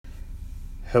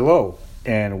Hello,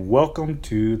 and welcome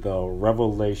to the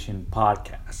Revelation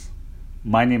Podcast.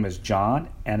 My name is John,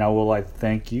 and I would like to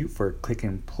thank you for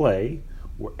clicking play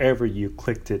wherever you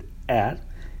clicked it at.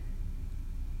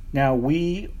 Now,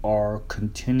 we are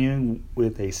continuing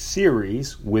with a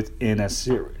series within a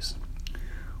series.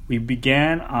 We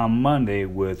began on Monday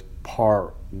with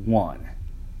part 1.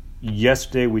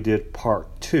 Yesterday we did part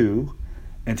 2,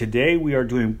 and today we are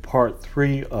doing part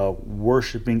 3 of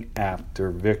Worshiping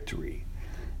After Victory.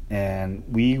 And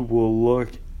we will look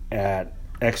at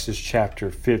Exodus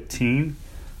chapter 15,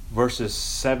 verses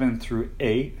 7 through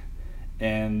 8.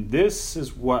 And this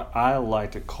is what I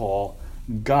like to call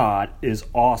God is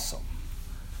awesome.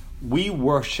 We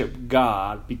worship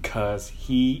God because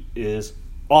He is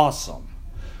awesome.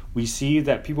 We see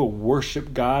that people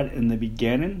worship God in the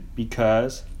beginning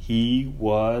because He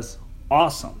was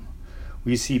awesome.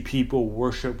 We see people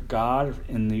worship God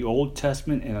in the Old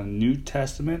Testament and the New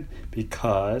Testament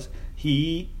because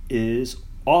He is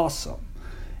awesome.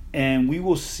 And we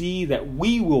will see that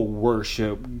we will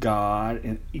worship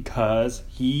God because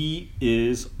He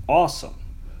is awesome.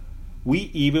 We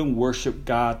even worship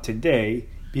God today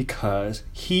because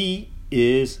He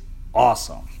is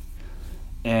awesome.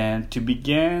 And to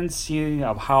begin seeing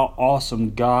of how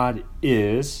awesome God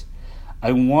is,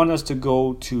 I want us to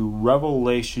go to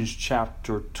Revelation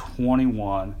chapter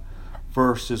 21,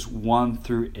 verses 1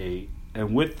 through 8.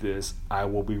 And with this, I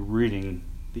will be reading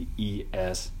the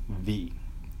ESV.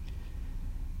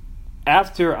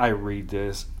 After I read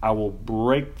this, I will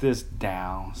break this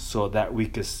down so that we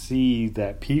can see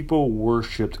that people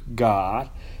worshiped God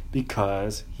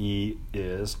because He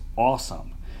is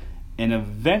awesome. And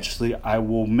eventually, I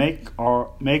will make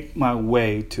my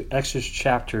way to Exodus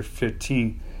chapter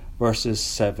 15, verses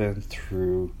 7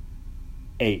 through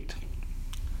 8.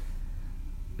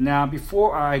 Now,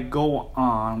 before I go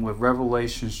on with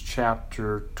Revelation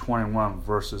chapter 21,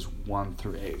 verses 1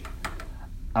 through 8,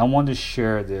 I want to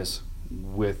share this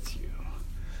with you.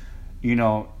 You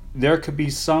know, there could be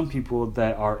some people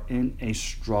that are in a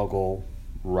struggle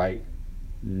right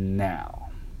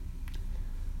now.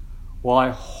 Well,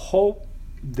 I hope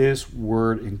this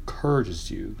word encourages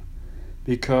you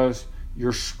because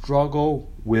your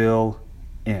struggle will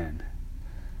end.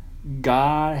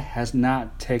 God has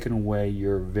not taken away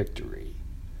your victory.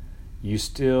 You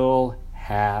still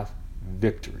have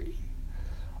victory.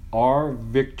 Our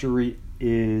victory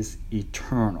is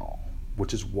eternal,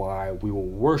 which is why we will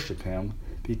worship Him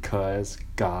because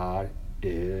God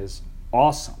is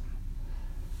awesome.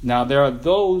 Now, there are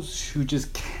those who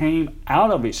just came out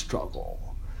of a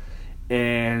struggle,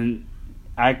 and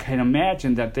I can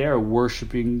imagine that they are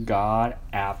worshiping God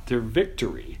after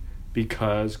victory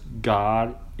because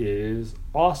God is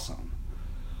awesome.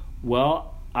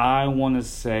 Well, I want to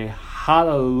say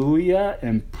hallelujah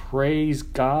and praise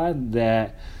God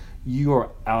that you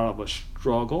are out of a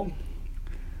struggle.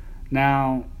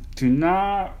 Now, do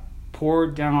not pour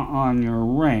down on your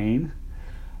rain.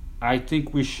 I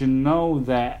think we should know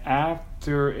that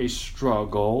after a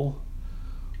struggle,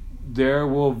 there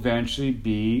will eventually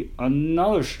be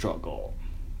another struggle.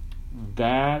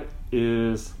 That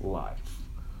is life.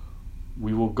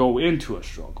 We will go into a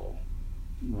struggle.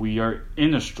 We are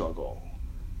in a struggle.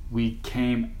 We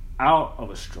came out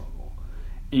of a struggle.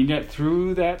 And yet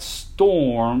through that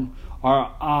storm,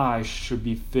 our eyes should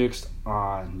be fixed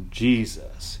on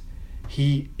Jesus.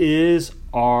 He is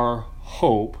our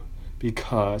hope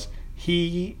because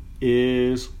He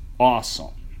is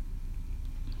awesome.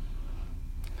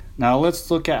 Now let's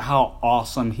look at how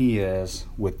awesome He is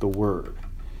with the Word.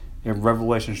 In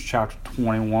Revelation chapter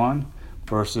 21,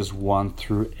 verses 1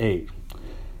 through 8.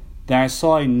 Then I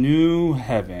saw a new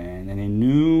heaven and a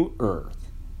new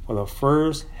earth, for the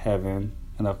first heaven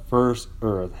and the first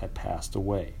earth had passed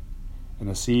away, and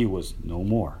the sea was no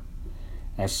more.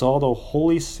 And I saw the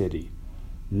holy city,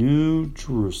 New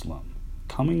Jerusalem,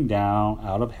 coming down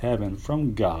out of heaven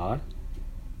from God,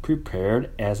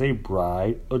 prepared as a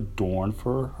bride adorned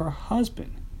for her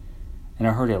husband. And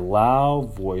I heard a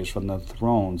loud voice from the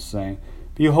throne saying,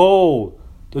 Behold,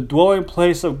 the dwelling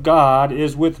place of God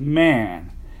is with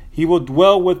man. He will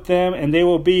dwell with them, and they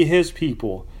will be His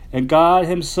people. And God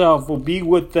Himself will be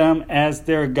with them as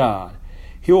their God.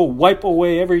 He will wipe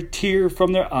away every tear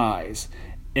from their eyes,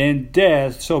 and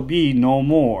death shall be no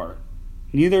more.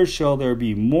 Neither shall there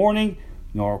be mourning,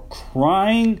 nor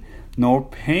crying, nor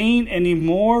pain any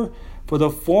more, for the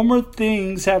former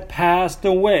things have passed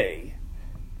away.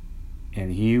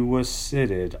 And He was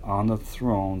seated on the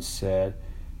throne said,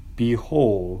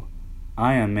 Behold,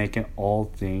 I am making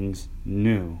all things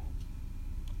new.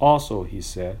 Also, He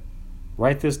said,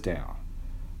 Write this down,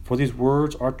 for these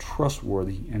words are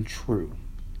trustworthy and true.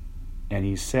 And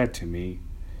he said to me,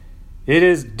 "It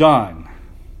is done.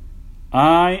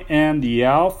 I am the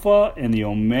Alpha and the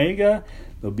Omega,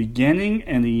 the beginning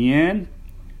and the end.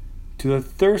 To the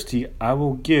thirsty I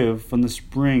will give from the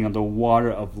spring of the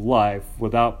water of life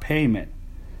without payment.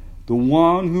 The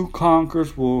one who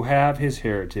conquers will have his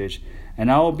heritage,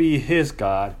 and I will be his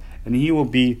God, and he will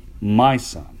be my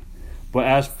son. But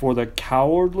as for the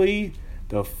cowardly,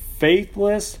 the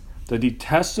faithless, the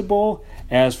detestable,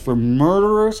 as for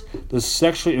murderers, the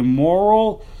sexually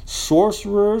immoral,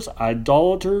 sorcerers,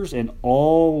 idolaters, and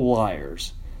all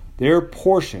liars, their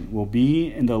portion will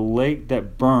be in the lake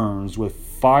that burns with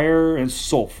fire and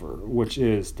sulfur, which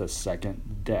is the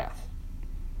second death."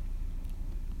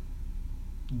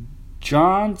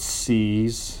 John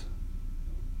sees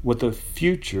what the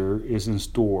future is in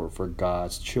store for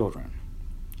God's children.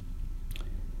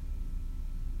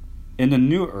 In the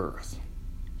new earth,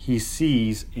 he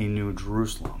sees a new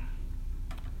Jerusalem.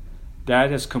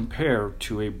 That is compared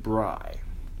to a bride,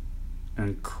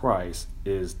 and Christ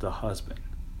is the husband.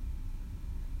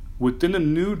 Within the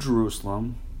new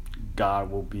Jerusalem,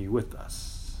 God will be with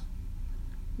us.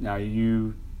 Now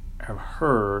you have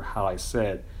heard how I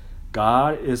said,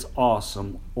 God is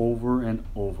awesome over and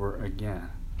over again.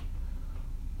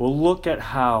 Well, look at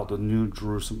how the new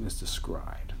Jerusalem is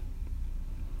described.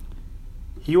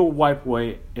 He will wipe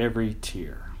away every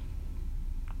tear.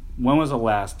 When was the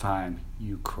last time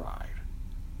you cried?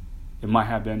 It might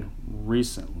have been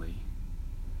recently.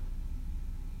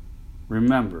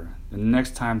 Remember, the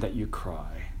next time that you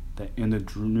cry, that in the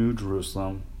new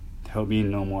Jerusalem, there will be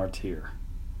no more tear.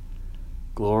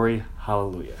 Glory,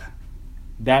 hallelujah.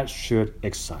 That should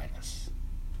excite us.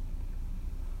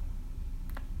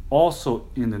 Also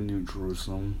in the new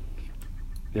Jerusalem,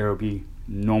 there will be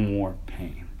no more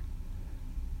pain.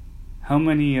 How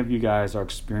many of you guys are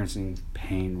experiencing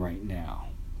pain right now?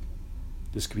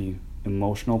 This could be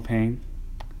emotional pain,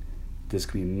 this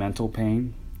could be mental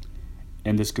pain,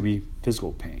 and this could be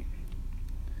physical pain.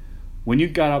 When you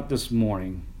got up this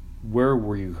morning, where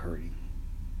were you hurting?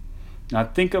 Now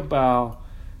think about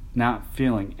not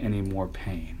feeling any more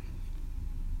pain.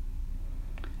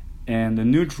 And the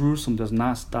New Jerusalem does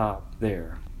not stop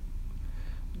there.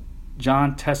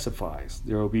 John testifies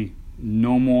there will be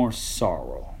no more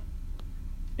sorrow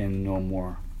and no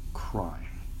more crying.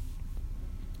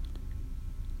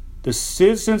 The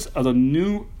citizens of the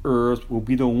new earth will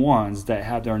be the ones that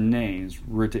have their names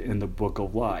written in the book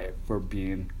of life for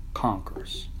being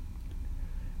conquerors.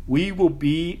 We will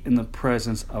be in the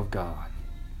presence of God.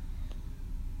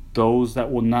 Those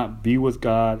that will not be with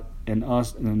God and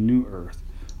us in the new earth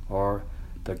are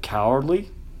the cowardly,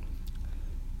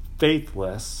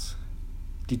 faithless,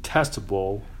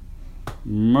 detestable,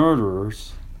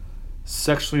 murderers,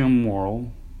 sexually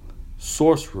immoral,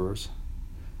 sorcerers.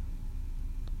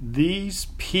 These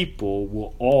people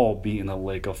will all be in a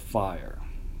lake of fire.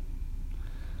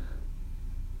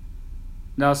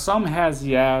 Now, some has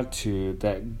the attitude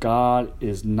that God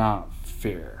is not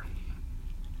fair.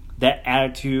 That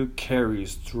attitude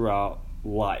carries throughout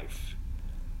life.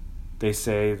 They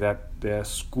say that the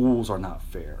schools are not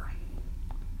fair.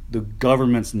 The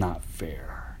government's not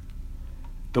fair.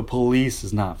 The police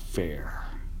is not fair.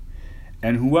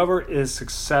 And whoever is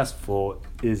successful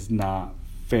is not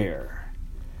fair.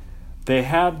 They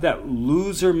have that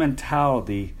loser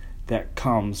mentality that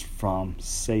comes from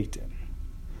Satan.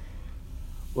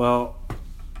 Well,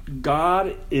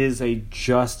 God is a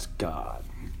just God,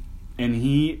 and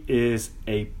He is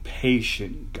a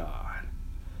patient God.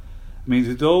 I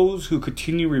mean, those who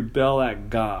continue to rebel at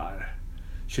God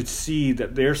should see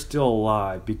that they're still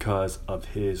alive because of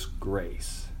His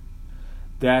grace.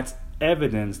 That's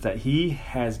evidence that He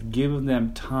has given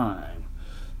them time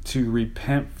to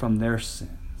repent from their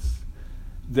sins.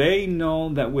 They know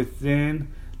that within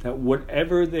that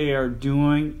whatever they are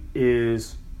doing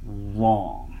is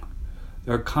wrong.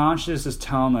 Their conscience is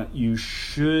telling them that you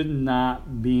should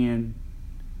not be in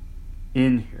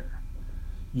here.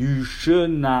 You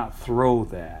should not throw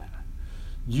that.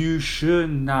 You should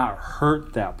not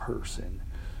hurt that person.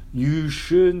 You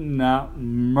should not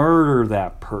murder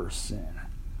that person.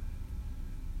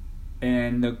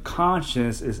 And the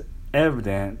conscience is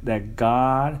evident that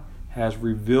God has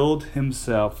revealed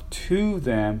Himself to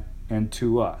them and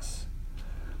to us.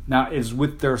 Now, it's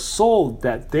with their soul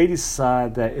that they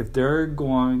decide that if they're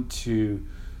going to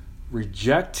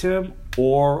reject Him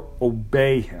or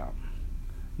obey Him.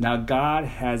 Now, God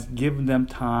has given them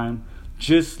time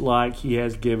just like He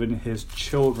has given His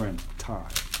children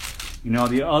time. You know,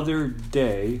 the other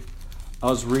day, I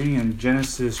was reading in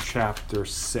Genesis chapter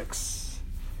 6.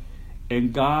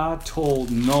 And God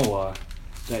told Noah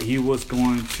that He was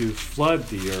going to flood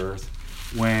the earth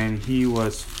when he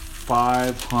was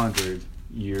 500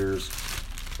 years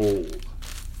old.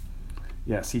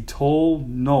 Yes, he told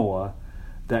Noah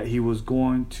that he was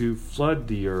going to flood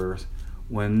the earth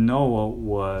when Noah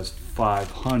was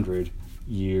 500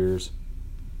 years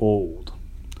old.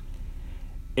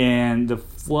 And the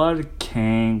flood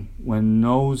came when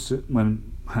Noah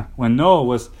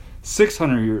was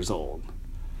 600 years old.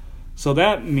 So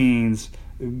that means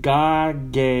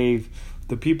God gave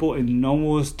the people in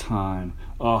Noah's time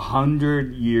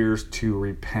 100 years to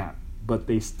repent, but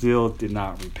they still did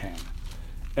not repent.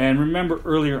 And remember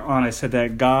earlier on I said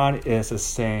that God is the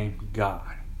same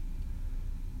God.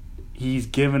 He's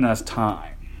given us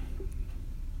time.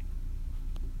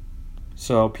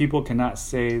 So people cannot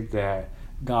say that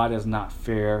God is not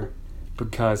fair,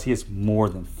 because he is more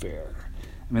than fair.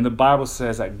 I mean, the Bible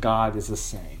says that God is the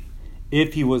same.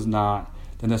 If he was not,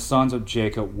 then the sons of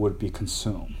Jacob would be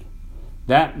consumed.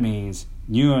 That means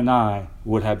you and I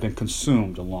would have been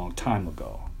consumed a long time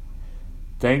ago.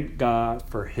 Thank God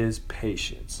for his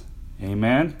patience.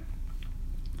 Amen.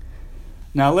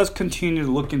 Now let's continue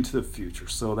to look into the future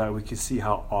so that we can see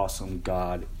how awesome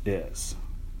God is.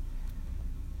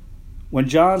 When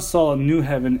John saw a new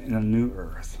heaven and a new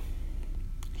earth,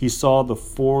 he saw the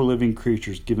four living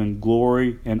creatures giving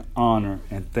glory and honor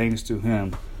and thanks to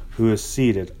him who is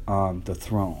seated on the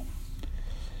throne.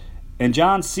 And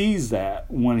John sees that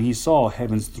when he saw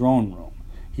heaven's throne room.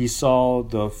 He saw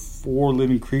the four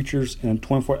living creatures and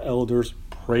 24 elders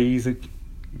praising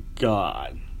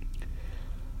God.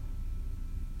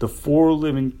 The four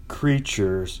living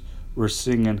creatures were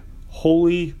singing,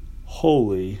 "Holy,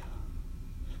 holy,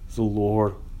 the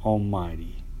Lord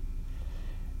Almighty."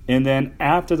 And then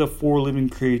after the four living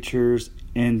creatures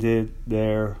ended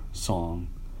their song,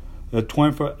 the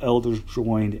 24 elders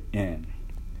joined in.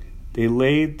 They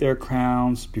laid their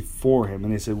crowns before him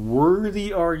and they said,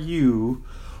 "Worthy are you,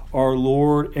 our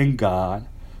Lord and God,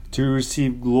 to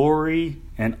receive glory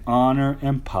and honor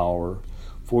and power,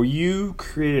 for you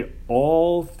created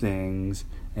all things,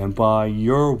 and by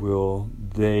your will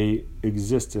they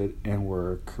existed and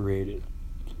were created."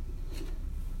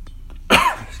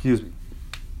 Excuse me.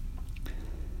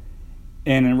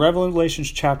 And in Revelation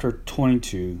chapter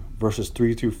 22, verses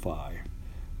 3 through 5,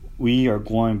 we are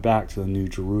going back to the New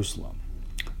Jerusalem.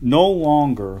 No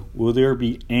longer will there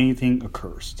be anything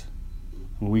accursed.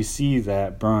 We see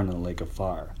that burn in the lake of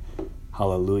fire.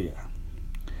 Hallelujah.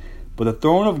 But the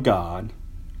throne of God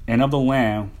and of the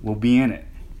Lamb will be in it,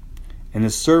 and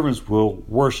his servants will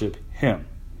worship him.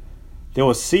 They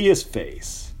will see his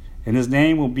face, and his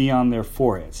name will be on their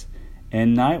foreheads,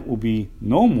 and night will be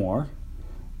no more.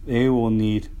 They will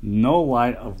need no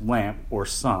light of lamp or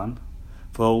sun,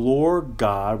 for the Lord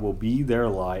God will be their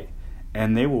light,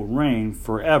 and they will reign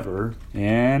forever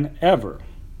and ever.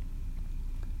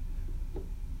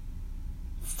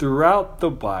 Throughout the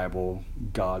Bible,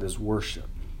 God is worshipped.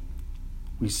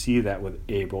 We see that with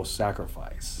Abel's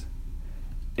sacrifice.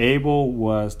 Abel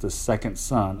was the second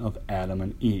son of Adam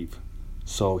and Eve,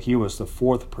 so he was the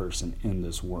fourth person in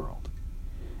this world.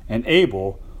 And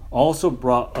Abel also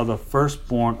brought of the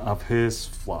firstborn of his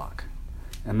flock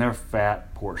and their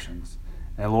fat portions,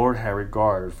 and the Lord had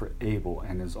regard for Abel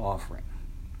and his offering.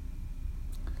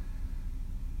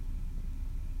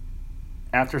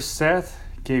 After Seth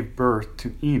gave birth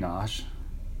to Enosh,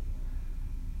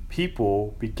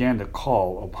 people began to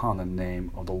call upon the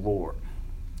name of the Lord.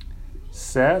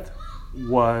 Seth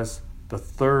was the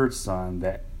third son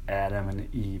that Adam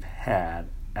and Eve had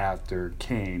after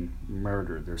Cain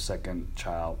murdered their second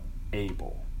child,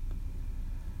 Abel.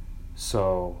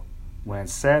 So when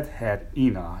Seth had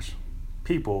Enosh,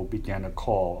 people began to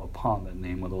call upon the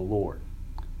name of the Lord.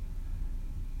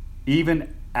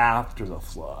 Even after the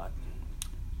flood,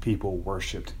 people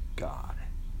worshipped God.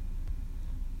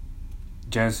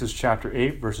 Genesis chapter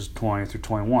 8, verses 20 through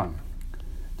 21.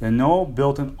 Then Noah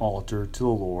built an altar to the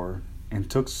Lord and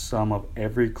took some of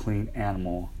every clean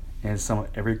animal and some of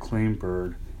every clean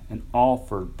bird and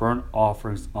offered burnt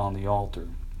offerings on the altar.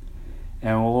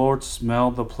 And when the Lord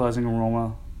smelled the pleasant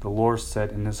aroma, the Lord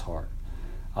said in his heart,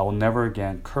 "I will never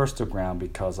again curse the ground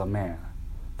because of man,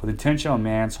 for the intention of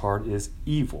man's heart is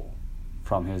evil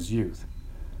from his youth.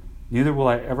 Neither will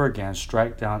I ever again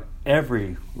strike down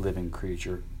every living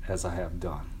creature as I have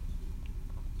done."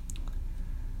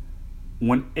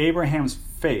 When Abraham's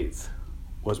faith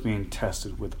was being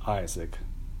tested with Isaac,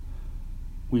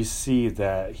 we see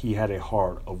that he had a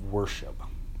heart of worship.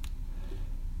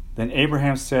 Then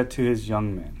Abraham said to his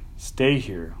young men, "Stay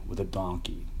here with the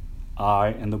donkey. I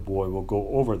and the boy will go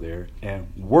over there and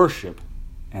worship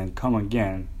and come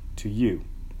again to you."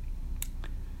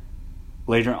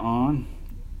 Later on,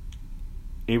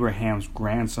 Abraham's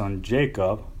grandson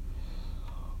Jacob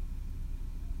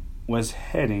was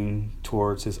heading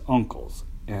towards his uncle's,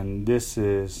 and this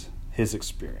is his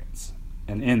experience.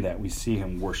 And in that we see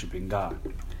him worshiping God.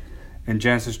 In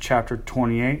Genesis chapter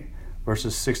 28,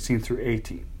 verses 16 through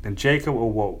 18, then Jacob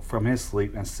awoke from his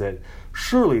sleep and said,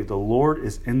 "Surely the Lord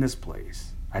is in this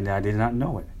place, and I did not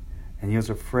know it." And he was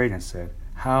afraid and said,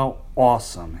 "How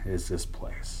awesome is this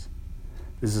place!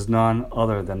 This is none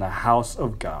other than the house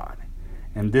of God,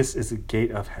 and this is the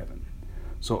gate of heaven."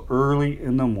 So early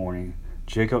in the morning,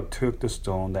 Jacob took the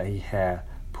stone that he had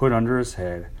put under his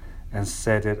head and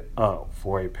set it up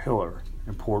for a pillar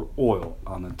and poured oil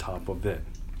on the top of it.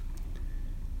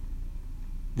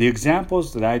 The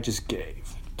examples that I just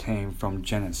gave came from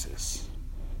Genesis,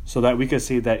 so that we could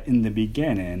see that in the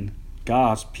beginning,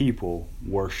 God's people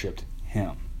worshipped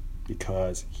him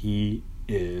because he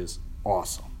is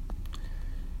awesome.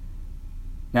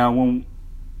 Now, when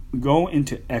we go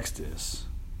into Exodus,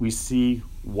 we see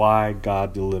why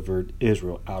God delivered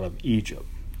Israel out of Egypt.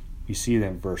 We see that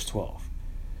in verse 12.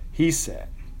 He said,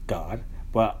 God,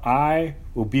 "But I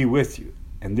will be with you,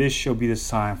 and this shall be the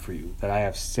sign for you that I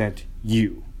have sent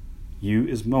you." You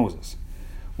is Moses.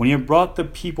 "When you have brought the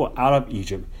people out of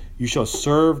Egypt, you shall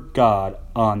serve God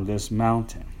on this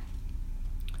mountain."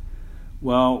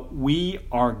 Well, we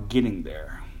are getting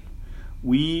there.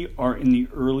 We are in the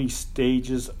early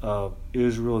stages of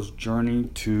Israel's journey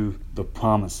to the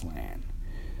Promised Land.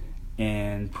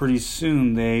 And pretty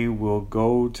soon they will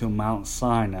go to Mount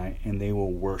Sinai and they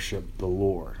will worship the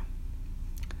Lord.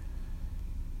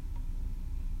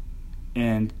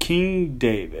 And King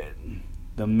David,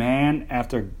 the man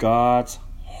after God's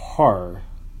heart,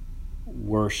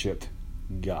 worshipped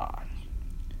God.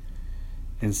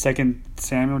 In 2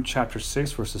 Samuel chapter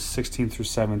 6, verses 16 through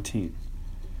 17.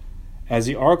 As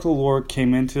the ark of the Lord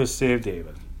came into the city of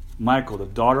David, Michal, the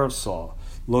daughter of Saul,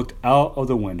 looked out of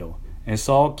the window and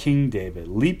saw King David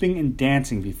leaping and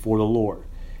dancing before the Lord.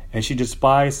 And she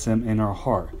despised him in her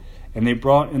heart. And they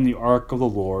brought in the ark of the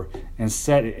Lord and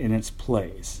set it in its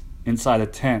place, inside a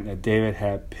tent that David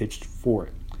had pitched for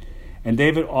it. And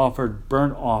David offered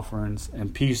burnt offerings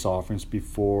and peace offerings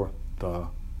before the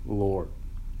Lord.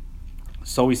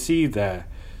 So we see that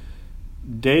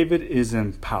David is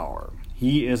in power.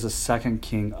 He is the second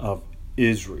king of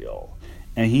Israel.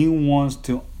 And he wants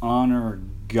to honor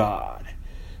God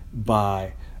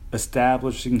by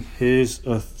establishing his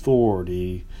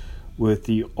authority with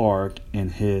the ark in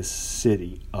his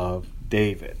city of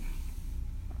David.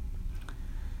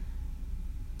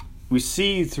 We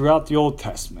see throughout the Old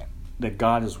Testament that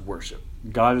God is worshipped.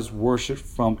 God is worshipped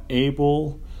from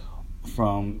Abel,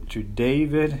 to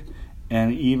David,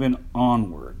 and even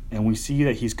onward. And we see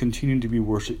that he's continuing to be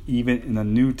worshipped even in the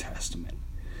New Testament.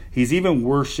 He's even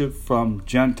worshipped from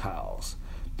Gentiles.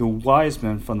 The wise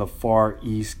men from the far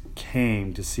east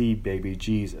came to see baby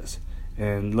Jesus.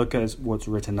 And look at what's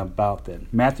written about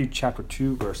that. Matthew chapter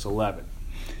 2, verse 11.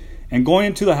 And going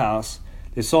into the house,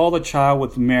 they saw the child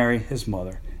with Mary, his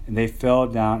mother, and they fell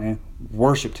down and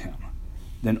worshipped him.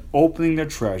 Then opening their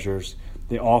treasures,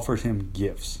 they offered him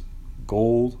gifts,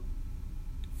 gold,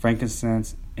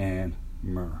 frankincense, and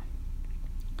myrrh.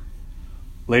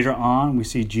 Later on, we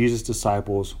see Jesus'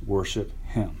 disciples worship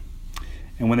him.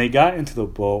 And when they got into the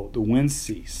boat, the wind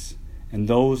ceased, and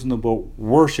those in the boat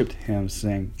worshipped him,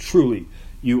 saying, "Truly,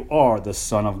 you are the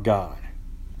Son of God."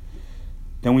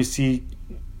 Then we see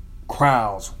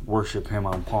crowds worship him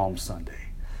on Palm Sunday.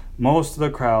 Most of the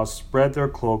crowds spread their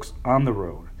cloaks on the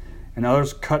road, and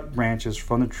others cut branches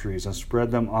from the trees and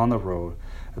spread them on the road.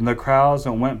 And the crowds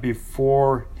that went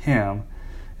before him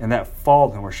and that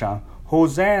followed him were shouting,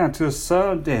 "Hosanna to the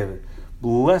Son of David!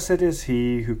 Blessed is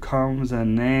he who comes in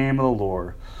the name of the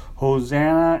Lord.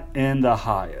 Hosanna in the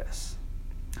highest."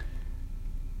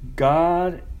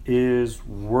 God is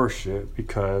worshipped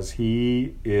because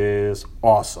he is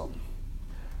awesome.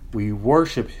 We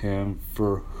worship him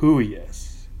for who he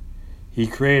is. He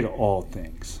created all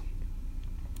things.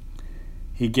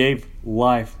 He gave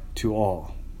life to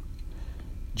all.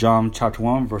 John chapter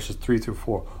 1, verses 3 through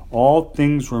 4. All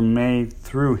things were made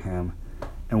through him,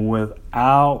 and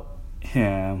without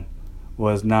him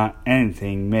was not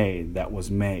anything made that was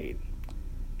made.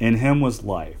 In him was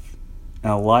life,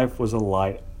 and life was the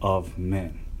light of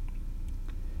men.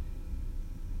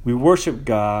 We worship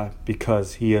God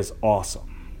because he is awesome.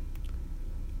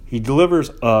 He delivers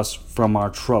us from our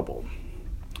trouble.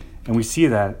 And we see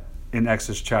that in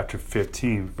Exodus chapter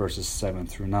 15, verses 7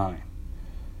 through 9.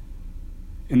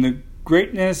 In the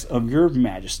greatness of your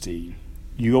majesty,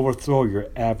 you overthrow your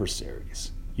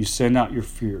adversaries. You send out your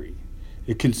fury.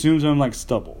 It consumes them like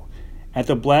stubble. At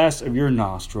the blast of your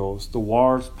nostrils, the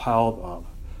waters piled up.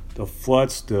 The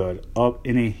flood stood up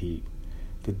in a heap.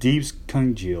 The deeps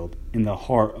congealed in the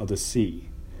heart of the sea.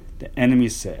 The enemy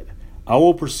said, I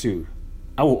will pursue.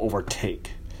 I will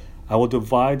overtake. I will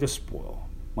divide the spoil.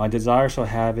 My desire shall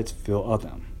have its fill of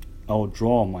them. I will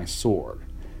draw my sword.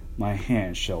 My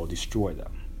hand shall destroy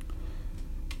them.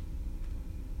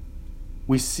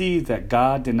 We see that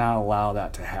God did not allow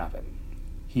that to happen.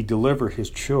 He delivered his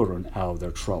children out of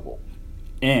their trouble.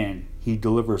 And he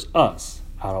delivers us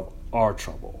out of our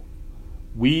trouble.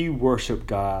 We worship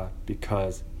God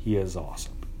because he is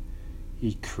awesome.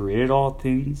 He created all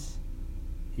things.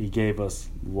 He gave us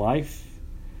life.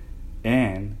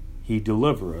 And he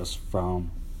delivered us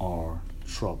from our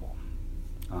trouble.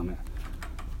 Amen.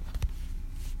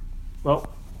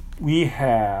 Well, we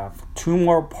have 2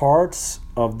 more parts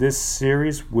of this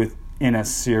series within a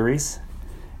series.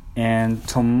 And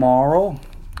tomorrow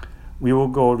we will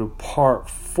go to part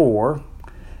 4.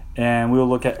 And we will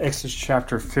look at Exodus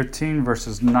chapter 15,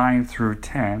 verses 9 through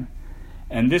 10.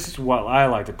 And this is what I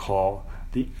like to call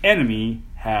the enemy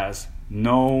has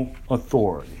no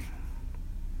authority.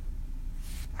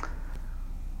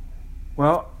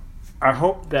 Well, I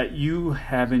hope that you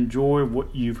have enjoyed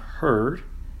what you've heard.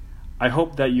 I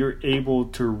hope that you're able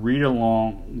to read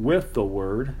along with the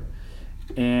word.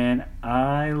 And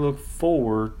I look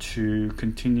forward to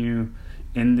continue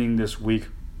ending this week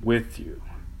with you.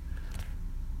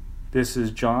 This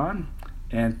is John,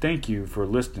 and thank you for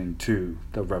listening to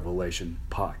the Revelation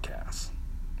Podcast.